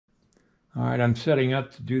All right, I'm setting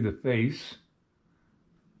up to do the face.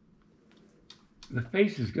 The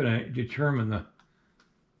face is going to determine the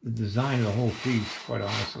design of the whole piece, quite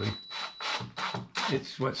honestly.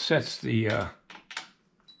 It's what sets the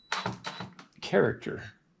character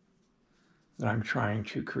that I'm trying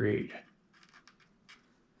to create.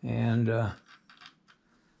 And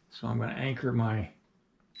so I'm going to anchor my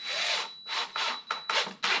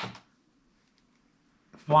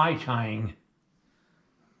fly tying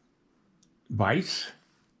vise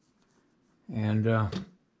and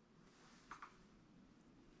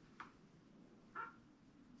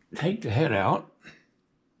take the head out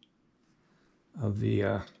of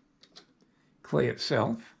the clay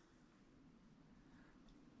itself.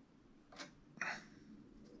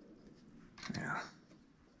 Yeah.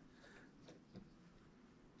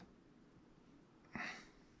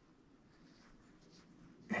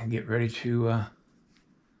 And get ready to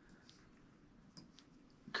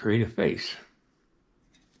create a face.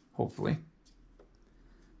 Hopefully,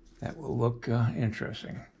 that will look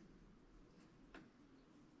interesting.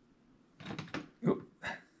 Oop.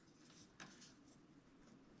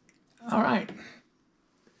 All right.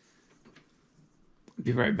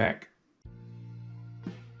 Be right back.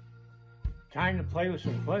 Time to play with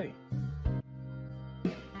some clay.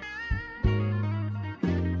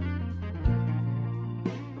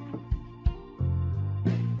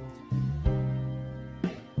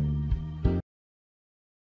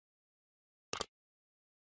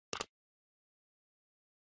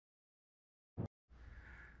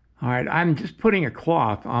 All right, I'm just putting a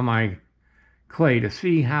cloth on my clay to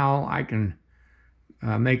see how I can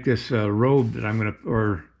make this robe that I'm going to,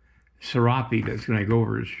 or serape that's going to go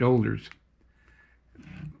over his shoulders,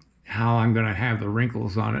 how I'm going to have the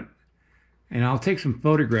wrinkles on it. And I'll take some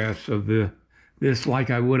photographs of this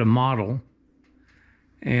like I would a model.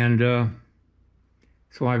 And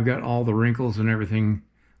so I've got all the wrinkles and everything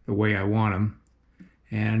the way I want them.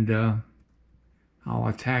 And I'll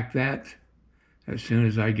attack that as soon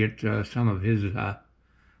as I get some of his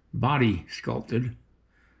body sculpted.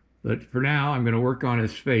 But for now, I'm going to work on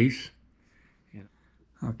his face.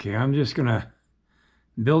 Okay, I'm just going to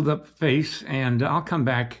build up the face, and I'll come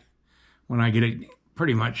back when I get it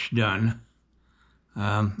pretty much done.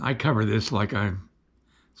 I cover this, like I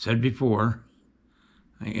said before,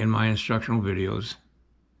 in my instructional videos,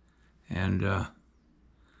 and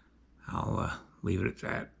I'll leave it at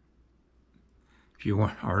that. If you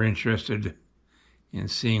are interested in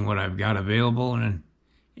seeing what I've got available in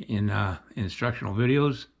instructional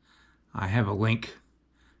videos, I have a link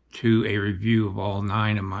to a review of all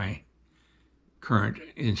 9 of my current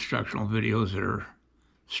instructional videos that are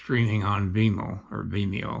streaming on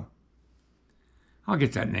Vimeo. I'll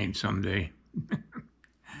get that name someday.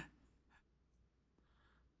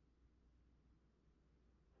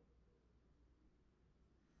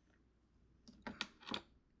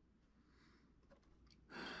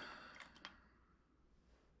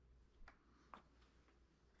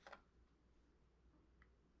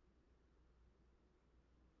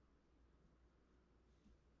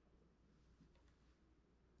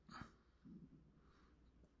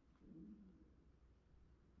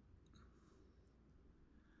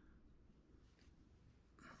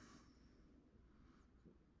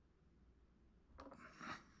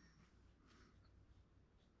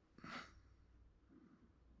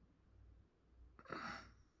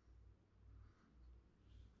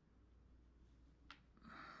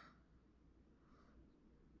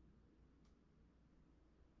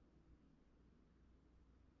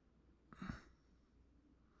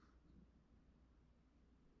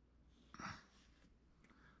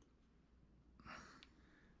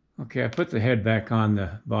 Okay, I put the head back on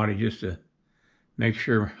the body just to make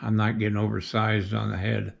sure I'm not getting oversized on the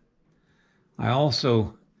head. I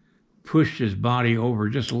also pushed his body over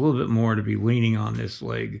just a little bit more to be leaning on this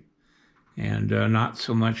leg, and not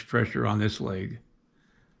so much pressure on this leg.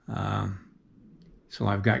 So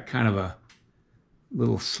I've got kind of a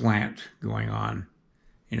little slant going on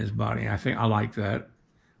in his body. I think I like that.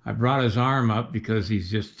 I brought his arm up because he's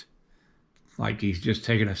just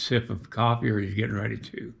taking a sip of coffee, or he's getting ready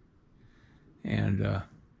to. And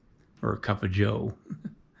or a cup of joe.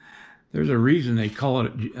 There's a reason they call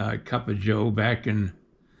it a cup of joe back in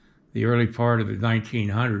the early part of the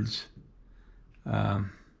 1900s. I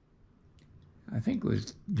think it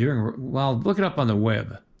was well, look it up on the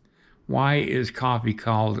web. Why is coffee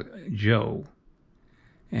called joe?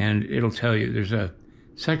 And it'll tell you. There's a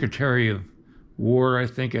Secretary of War, I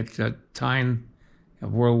think, at the time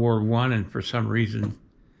of World War I, and for some reason,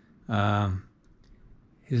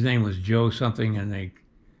 his name was Joe something, and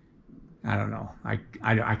I don't know.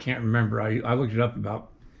 I can't remember. I looked it up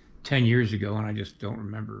about 10 years ago, and I just don't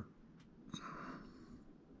remember.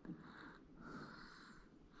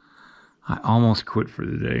 I almost quit for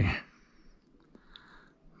the day.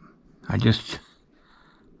 I just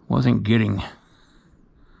wasn't getting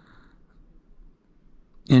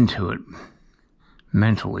into it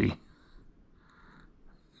mentally,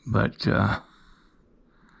 but I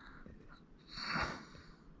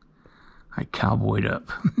cowboyed up.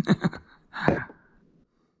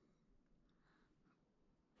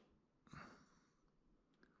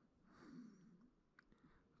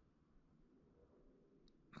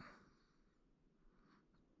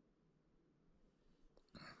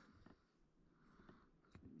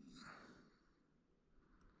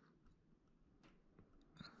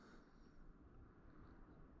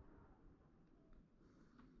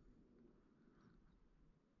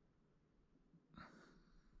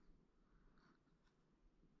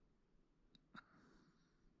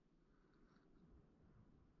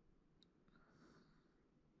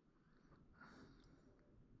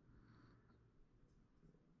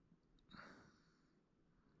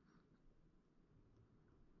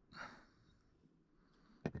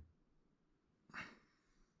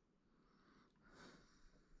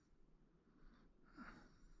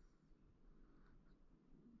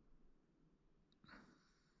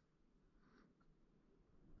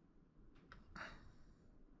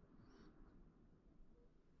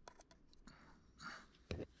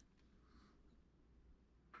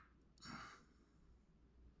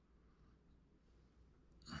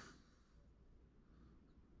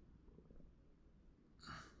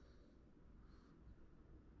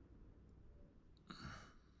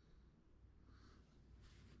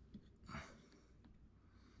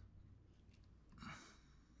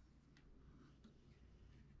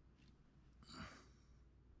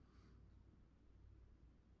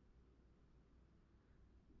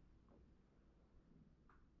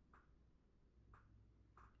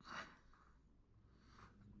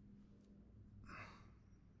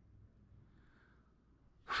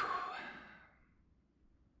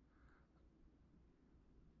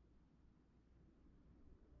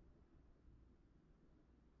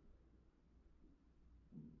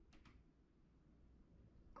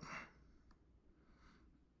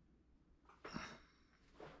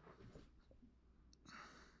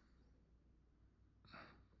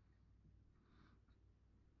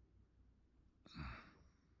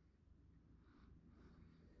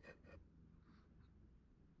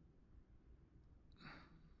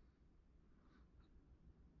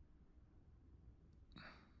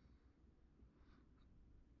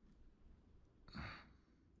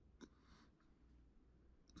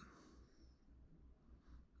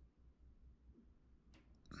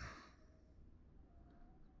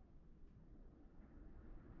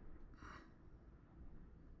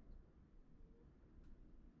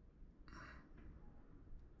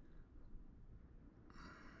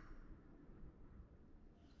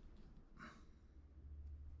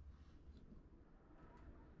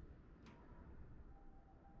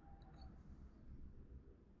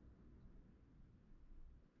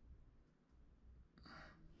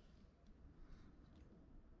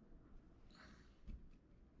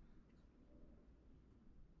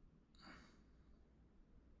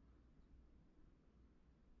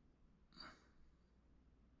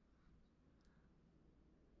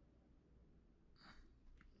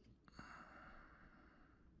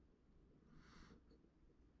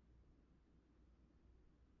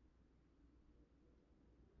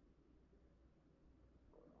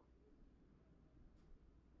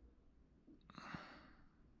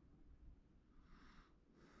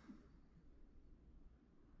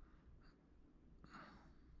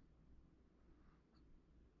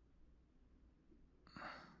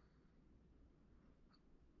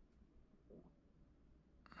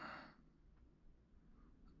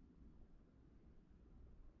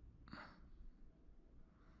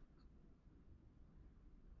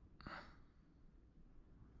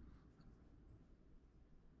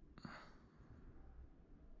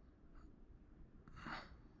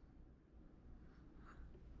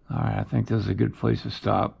 All right, I think this is a good place to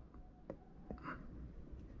stop.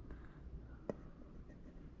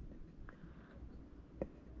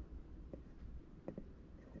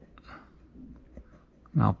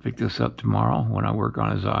 I'll pick this up tomorrow when I work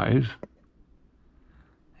on his eyes.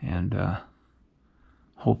 And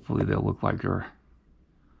hopefully they'll look like their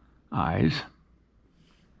eyes.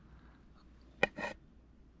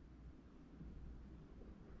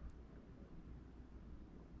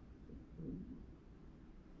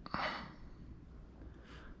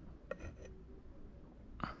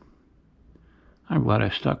 I'm glad I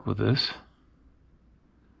stuck with this.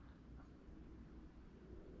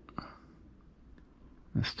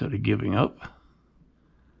 instead of giving up.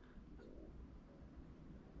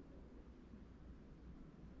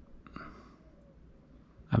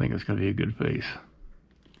 I think it's going to be a good face.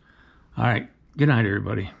 All right. Good night,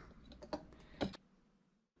 everybody.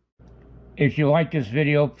 If you like this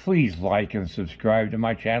video, please like and subscribe to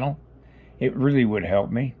my channel. It really would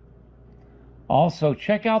help me. Also,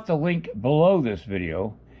 check out the link below this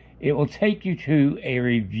video. It will take you to a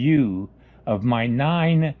review of my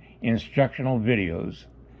 9 instructional videos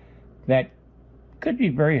that could be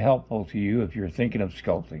very helpful to you if you're thinking of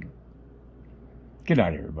sculpting. Good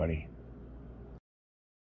night, everybody.